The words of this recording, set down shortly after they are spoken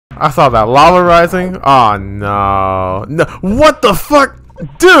I saw that lava rising. Oh no. No. What the fuck?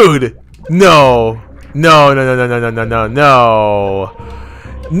 Dude! No. No, no, no, no, no, no, no, no.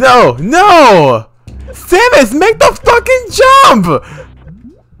 No, no! Samus, make the fucking jump!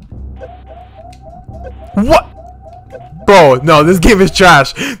 What? Bro, no, this game is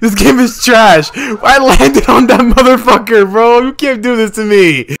trash. This game is trash. I landed on that motherfucker, bro. You can't do this to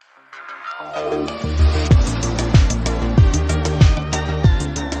me.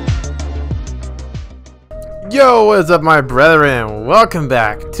 Yo, what's up, my brethren? Welcome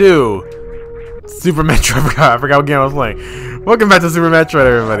back to Super Metroid. I forgot what game I was playing. Welcome back to Super Metroid,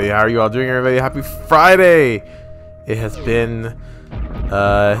 everybody. How are you all doing, everybody? Happy Friday. It has been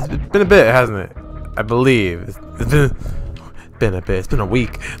a bit, hasn't it? I believe it's been a bit. It's been a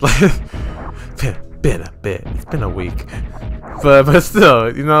week. been a bit. It's been a week. But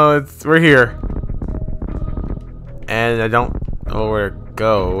still, you know, we're here, and I don't know where to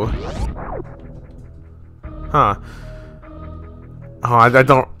go. Huh? Oh, I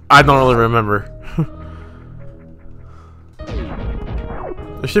don't really remember.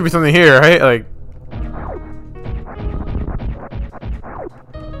 There should be something here, right? Like.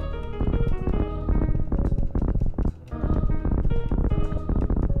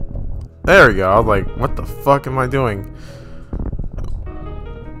 There we go. I was like, what the fuck am I doing?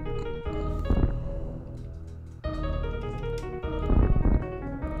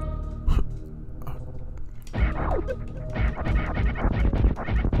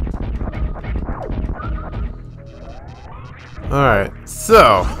 Alright,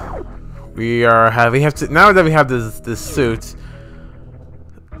 so we have to, now that we have this suit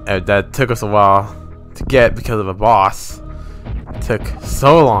that took us a while to get because of a boss. Took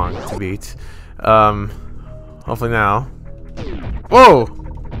so long to beat. Hopefully now. Whoa!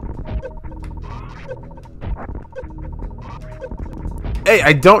 Hey,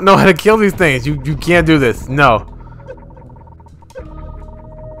 I don't know how to kill these things. You can't do this. No.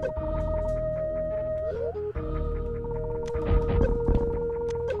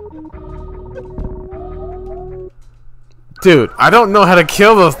 Dude, I don't know how to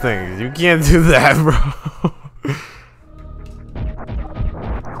kill those things. You can't do that, bro.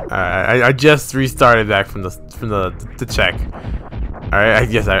 I just restarted back from the check. All right, I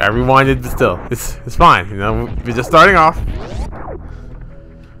guess I rewinded, but still, it's fine. You know, we're just starting off. I'm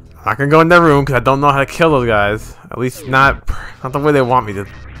not gonna go in that room because I don't know how to kill those guys. At least not the way they want me to.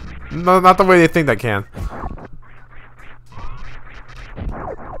 Not the way they think I can.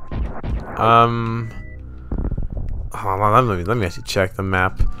 Hold on, let me actually check the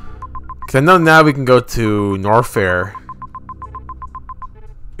map because I know now we can go to Norfare.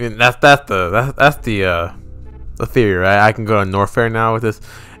 I mean, that's the theory, right? I can go to Norfare now with this,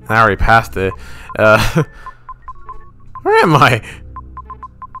 and I already passed it. Where am I?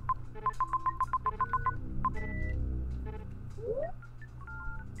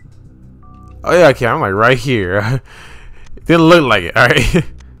 Oh yeah, okay, I'm like right here. It didn't look like it. All right.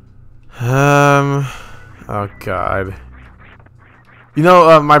 Oh god. You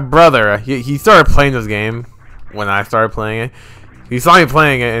know, my brother, he started playing this game when I started playing it. He saw me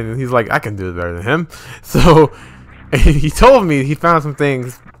playing it, and he's like, I can do it better than him. So, he told me he found some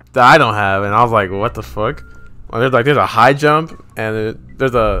things that I don't have, and I was like, what the fuck? Well, there's a high jump, and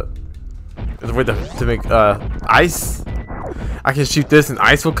there's a way to make ice. I can shoot this, and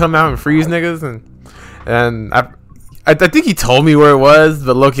ice will come out and freeze niggas, and I think he told me where it was,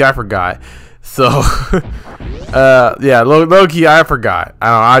 but low-key I forgot. So, yeah, low-key I forgot.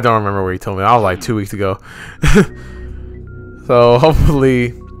 I don't remember where he told me. I was like 2 weeks ago. So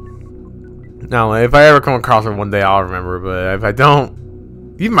hopefully, now if I ever come across it one day, I'll remember. But if I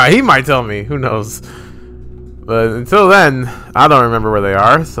don't, he might tell me. Who knows? But until then, I don't remember where they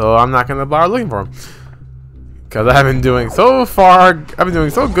are, so I'm not gonna bother looking for them because I've been doing so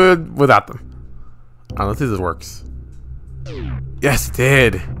good without them. Let's see if this works. Yes, it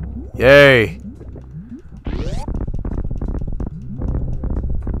did. Yay!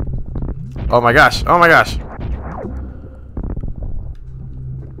 Oh my gosh! Oh my gosh!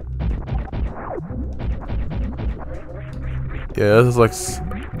 Yeah, this looks.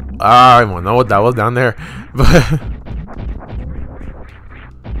 I don't know what that was down there, but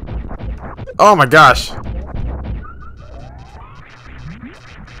oh my gosh!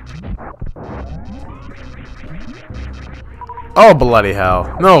 Oh bloody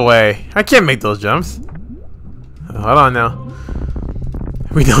hell! No way! I can't make those jumps. Hold on now.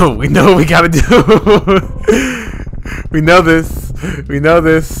 We know what we gotta do. We know this. We know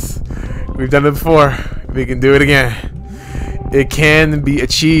this. We've done it before. We can do it again. It can be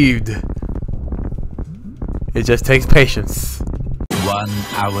achieved. It just takes patience. 1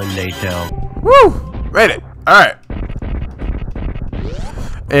 hour later. Woo! Made it. Alright.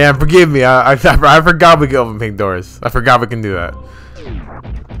 And forgive me, I forgot we can open pink doors. I forgot we can do that.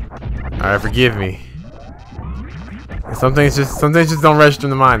 Alright, forgive me. Some things just don't register in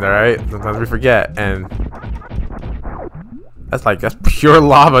the mind, alright? Sometimes we forget, and that's pure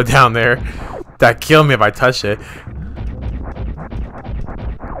lava down there. That'd kill me if I touch it.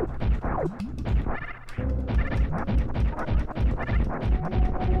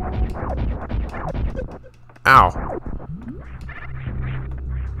 Ow.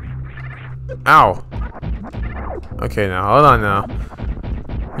 Ow. Okay, now hold on now.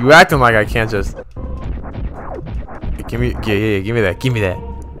 You acting like I can't just give me give me that.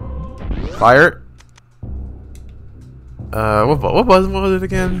 Fire. What was it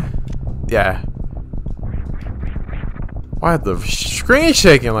again? Yeah. Why is the screen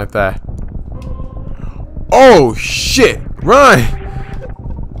shaking like that? Oh shit! Run!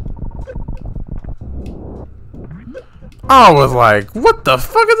 I was like, what the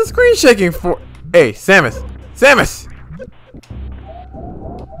fuck is the screen shaking for? Hey, Samus! Samus!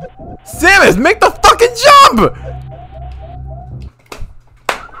 Samus, make the fucking jump!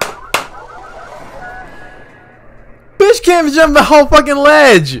 Bitch can't jump the whole fucking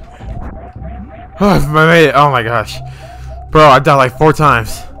ledge! Oh, I made it. Oh my gosh. Bro, I died like 4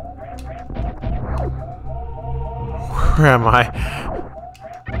 times. Where am I?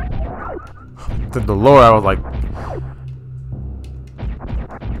 To the Lord, I was like...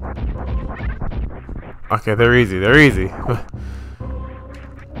 Okay, they're easy. They're easy.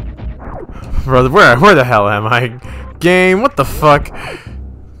 Brother, where the hell am I? Game, what the fuck?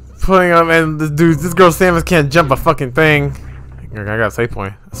 Putting up, and this girl Samus can't jump a fucking thing. I got a save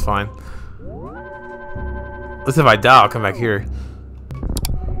point. That's fine. Let's if I die, I'll come back here.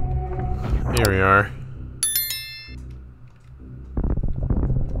 Here we are.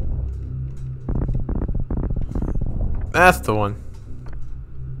 That's the one.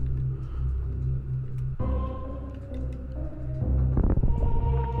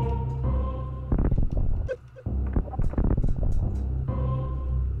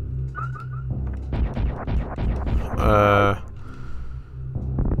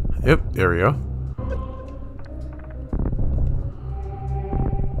 Yep, there we go.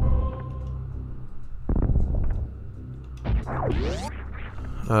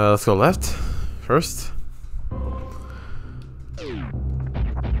 Let's go left first.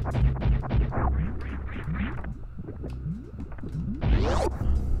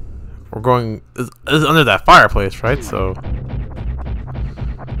 We're going is under that fireplace, right? So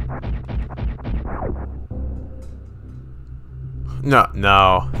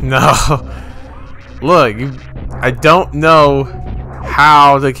no. Look, I don't know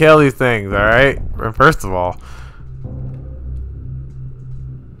how to kill these things. All right. First of all.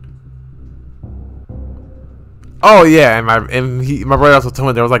 Oh yeah, and my brother also told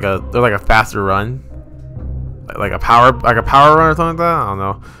me there was like a faster run, like a power run or something like that. I don't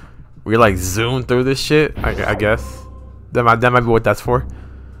know. We like zoom through this shit. I guess that might be what that's for.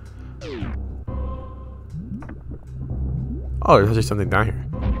 Oh, there's actually something down here.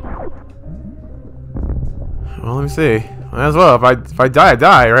 Well, let me see. Might as well. If I die, I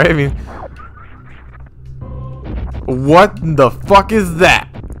die, right? I mean, what the fuck is that?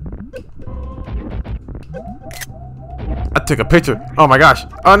 I took a picture. Oh my gosh.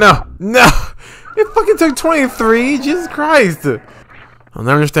 Oh no. No. It fucking took 23. Jesus Christ. I'll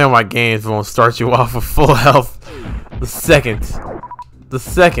never understand why games won't start you off with full health the second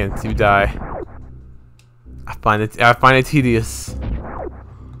you die. I find it tedious.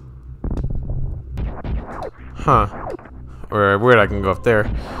 Huh. Or weird I can go up there.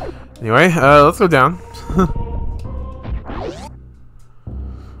 Anyway, let's go down.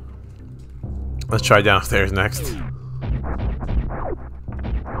 Let's try downstairs next.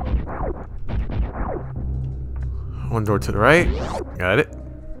 One door to the right. Got it.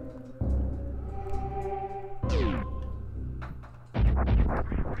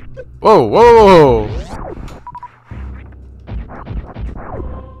 Whoa, whoa, whoa!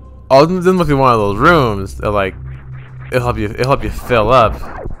 Oh, this must be one of those rooms that like it'll help you fill up.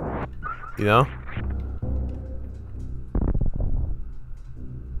 You know?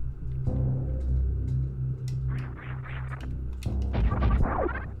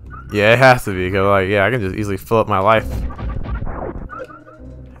 Yeah, it has to be, because like, yeah, I can just easily fill up my life.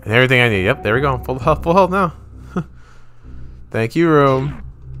 And everything I need. Yep, there we go. Full health now. Thank you, room.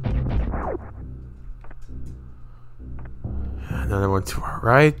 Another one to our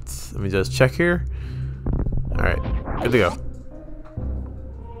right. Let me just check here. Alright, good to go.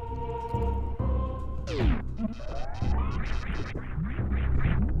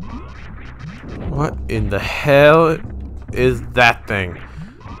 What in the hell is that thing?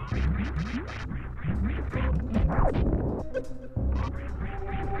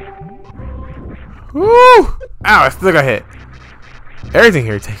 Woo! Ow, I still got hit. Everything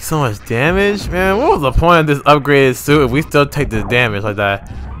here takes so much damage, man. What was the point of this upgraded suit if we still take this damage like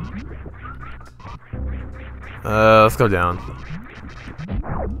that? Let's go down.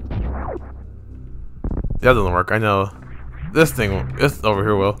 That doesn't work, I know. This over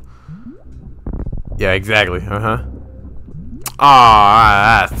here will. Yeah, exactly.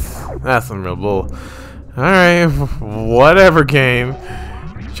 Ah, that's some real bull. Alright, whatever game.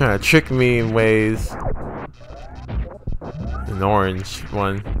 Trying to trick me in ways. An orange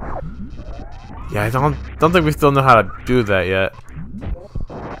one. Yeah, I don't think we still know how to do that yet.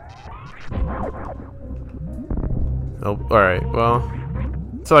 Nope. Alright, well.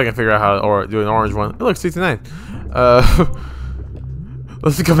 So I can figure out how to do an orange one. Oh, look, 69.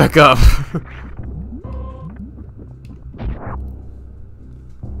 Let's go back up.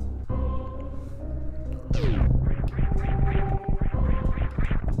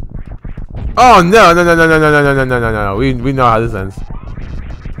 Oh no! No! We know how this ends.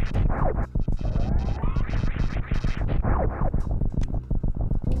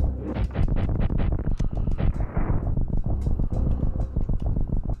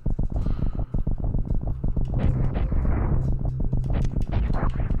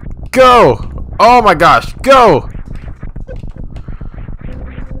 Go! Oh my gosh, go!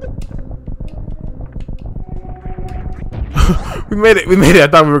 We made it, I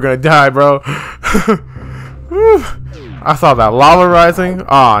thought we were gonna die, bro. I saw that lava rising.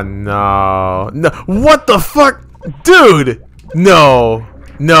 Oh no. No, what the fuck? Dude! No!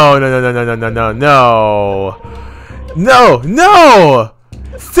 No!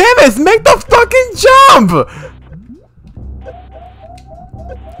 Samus, make the fucking jump!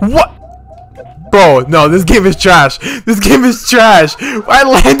 What? Bro, no, this game is trash. This game is trash. I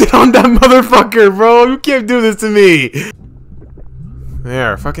landed on that motherfucker, bro. You can't do this to me.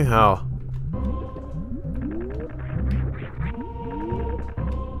 There, fucking hell.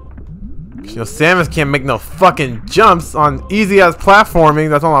 You know, Samus can't make no fucking jumps on easy ass platforming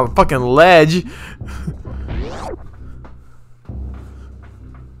that's on a fucking ledge.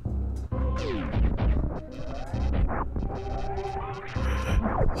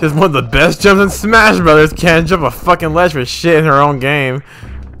 She's one of the best jumps in Smash Brothers. Can't jump a fucking ledge for shit in her own game.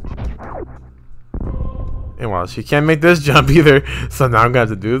 And well, she can't make this jump either. So now I'm gonna have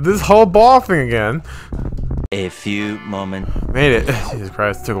to do this whole ball thing again. A few moments. Made it. Jesus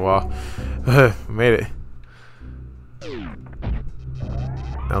Christ, it took a while. Made it.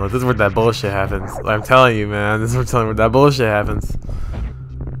 Now look, this is where that bullshit happens. I'm telling you, man. This is where that bullshit happens.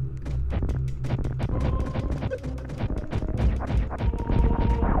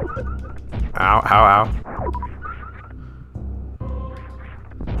 Ow, ow, ow.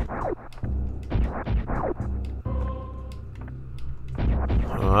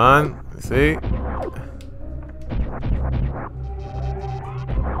 Hold on. See?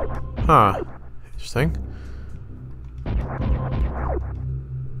 Huh. Interesting.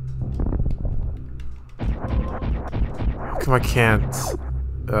 How come I can't?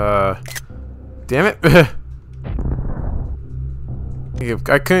 Damn it.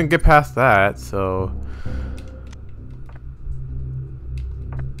 I couldn't get past that, so.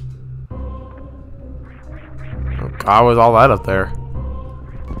 Oh God, was all that up there?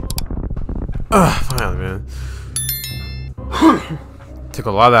 Ugh, finally, man. Took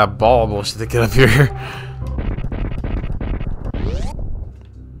a lot of that ball bullshit to get up here.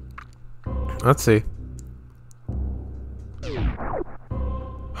 Let's see.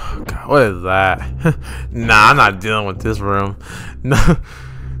 God, what is that? Nah, I'm not dealing with this room. No,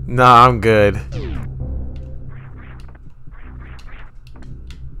 nah, I'm good.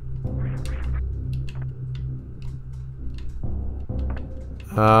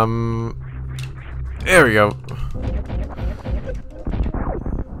 There we go.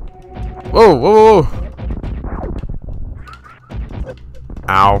 Whoa, whoa, whoa.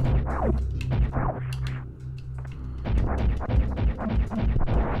 Ow.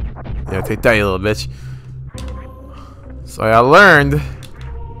 Yeah, take that, you little bitch. So I learned I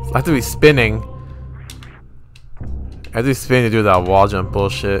have to be spinning. I have to be spinning to do that wall jump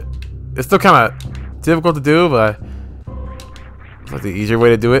bullshit. It's still kind of difficult to do, but it's like the easier way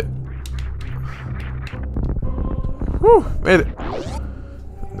to do it. Whew, made it.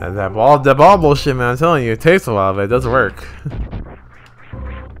 That ball bullshit, man. I'm telling you, it takes a while, but it does work.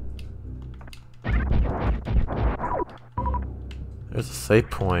 There's a save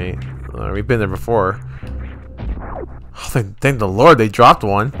point. We've been there before. Oh, thank the Lord they dropped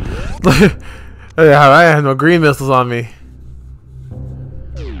one. Yeah, I had no green missiles on me.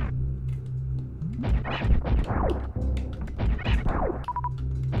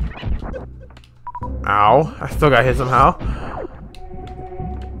 Ow, I still got hit somehow.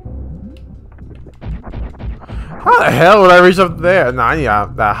 How the hell would I reach up there? Nah, I need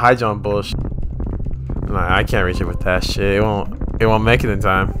that high jump bullshit. Nah, I can't reach it with that shit. It won't make it in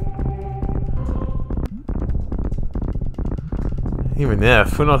time. Even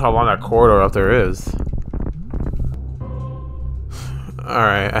if, who knows how long that corridor up there is.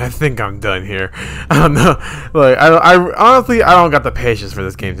 Alright, I think I'm done here. I don't know. Like, I honestly, I don't got the patience for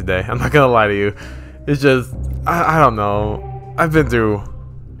this game today. I'm not gonna lie to you. It's just, I don't know. I've been through.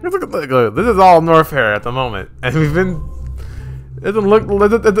 Look, this is all Norfare at the moment, and we've been. It doesn't look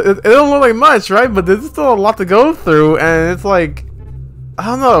like much, right? But there's still a lot to go through, and it's like, I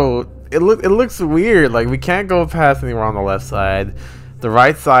don't know. It looks weird. Like we can't go past anywhere on the left side. The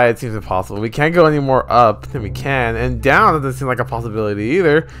right side seems impossible. We can't go any more up than we can, and down doesn't seem like a possibility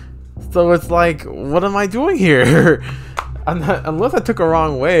either. So it's like, what am I doing here? Unless I took a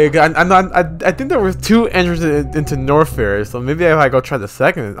wrong way. I think there was 2 entrances into Norfare, so maybe if I go try the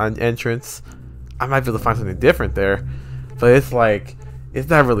second entrance, I might be able to find something different there. But it's like, it's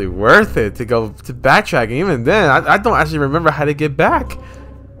not really worth it to go to backtrack. Even then, I don't actually remember how to get back.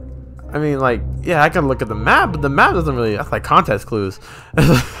 I mean, like, yeah, I can look at the map, but the map doesn't really. That's like context clues.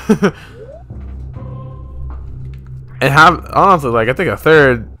 And honestly, like, I think a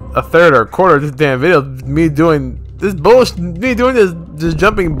third or a quarter of this damn video is me doing this bullshit, this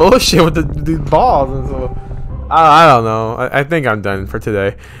jumping bullshit with these balls, and so I don't know. I think I'm done for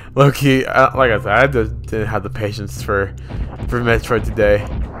today. Low-key, like I said, I just didn't have the patience for Metroid today.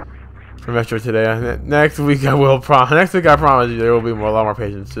 Next week I will Next week I promise you there will be a lot more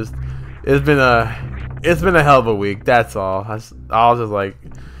patience. Just it's been a hell of a week. That's all. I was just like,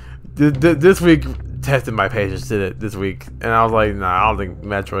 this week tested my patience. This week, and I was like, nah, I don't think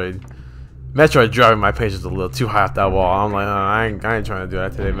Metroid driving my patience a little too high off that wall. I'm like, I ain't trying to do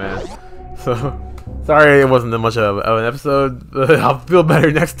that today, man. So sorry it wasn't that much of an episode. I'll feel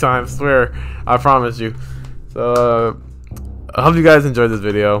better next time. I swear, I promise you. So I hope you guys enjoyed this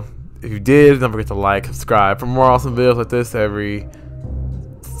video. If you did, don't forget to like, subscribe for more awesome videos like this every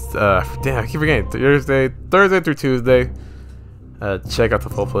damn, I keep forgetting, Thursday through Tuesday. Check out the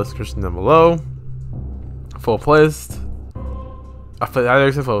full playlist description down below. Full playlist.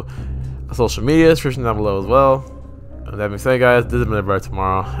 Social media description down below as well. With that being said, guys, this is my brother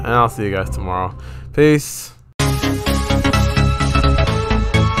tomorrow, and I'll see you guys tomorrow. Peace.